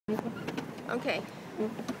Okay.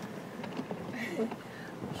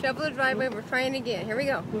 Shovel the driveway. We're trying again. Here we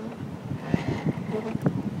go.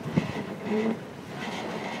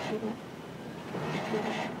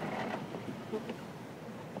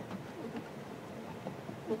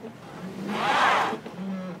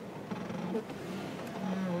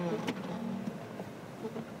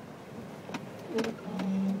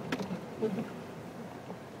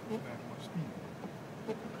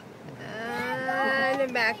 And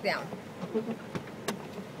then back down. No,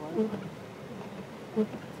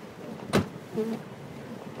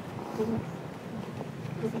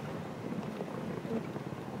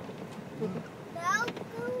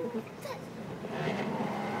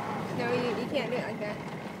 you can't do it like that.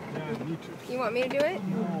 Yeah, I need to. You want me to do it?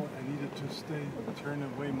 No, I needed to turn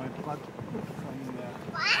away my butt from the...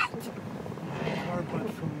 What? Our butt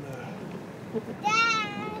from the...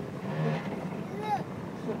 Dad! Look.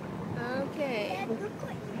 Okay. Dad, look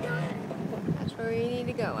what you're doing. That's where we need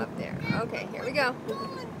to go, up there. Okay, here we go.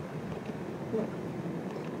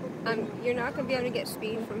 You're not going to be able to get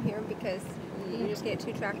speed from here because you just get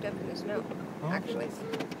too tracked up in the snow, actually.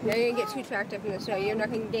 Now you're going to get too tracked up in the snow. You're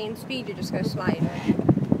not going to gain speed, you're just going to slide.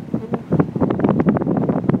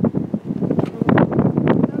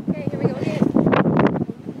 Okay, here we go again.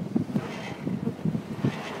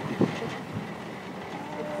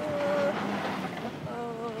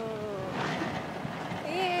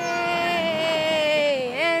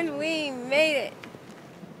 Yay! And we made it.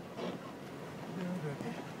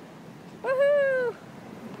 Woohoo!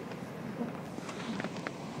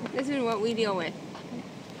 This is what we deal with.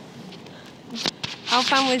 How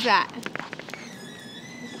fun was that?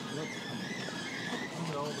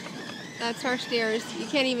 That's our stairs. You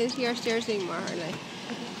can't even see our stairs anymore, hardly.